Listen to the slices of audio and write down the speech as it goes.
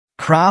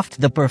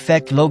Craft the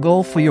perfect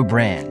logo for your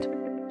brand.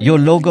 Your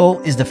logo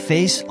is the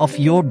face of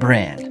your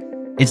brand.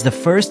 It's the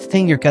first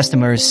thing your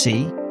customers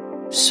see,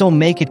 so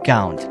make it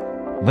count.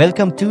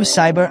 Welcome to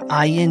Cyber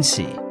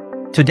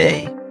Inc.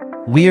 Today,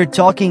 we are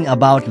talking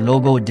about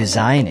logo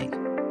designing,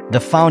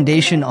 the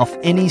foundation of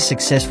any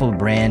successful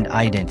brand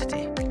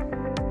identity.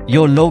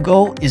 Your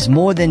logo is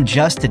more than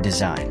just a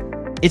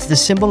design. It's the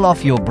symbol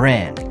of your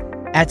brand.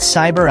 At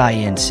Cyber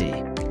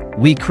Inc.,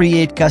 we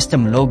create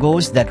custom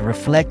logos that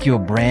reflect your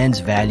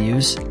brand's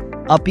values,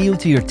 appeal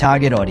to your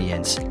target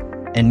audience,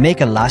 and make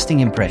a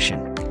lasting impression.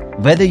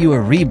 Whether you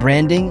are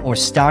rebranding or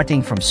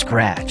starting from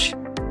scratch,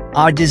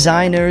 our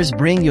designers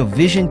bring your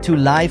vision to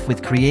life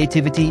with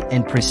creativity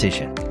and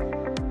precision.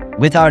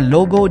 With our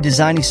logo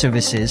designing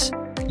services,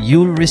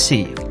 you'll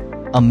receive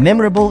a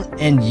memorable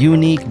and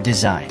unique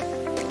design,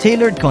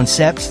 tailored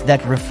concepts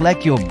that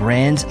reflect your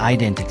brand's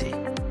identity,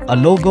 a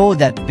logo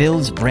that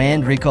builds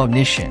brand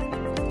recognition.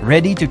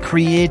 Ready to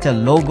create a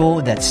logo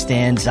that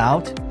stands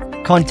out?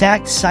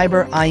 Contact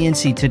Cyber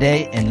Inc.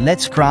 today and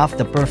let's craft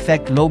the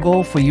perfect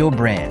logo for your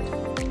brand.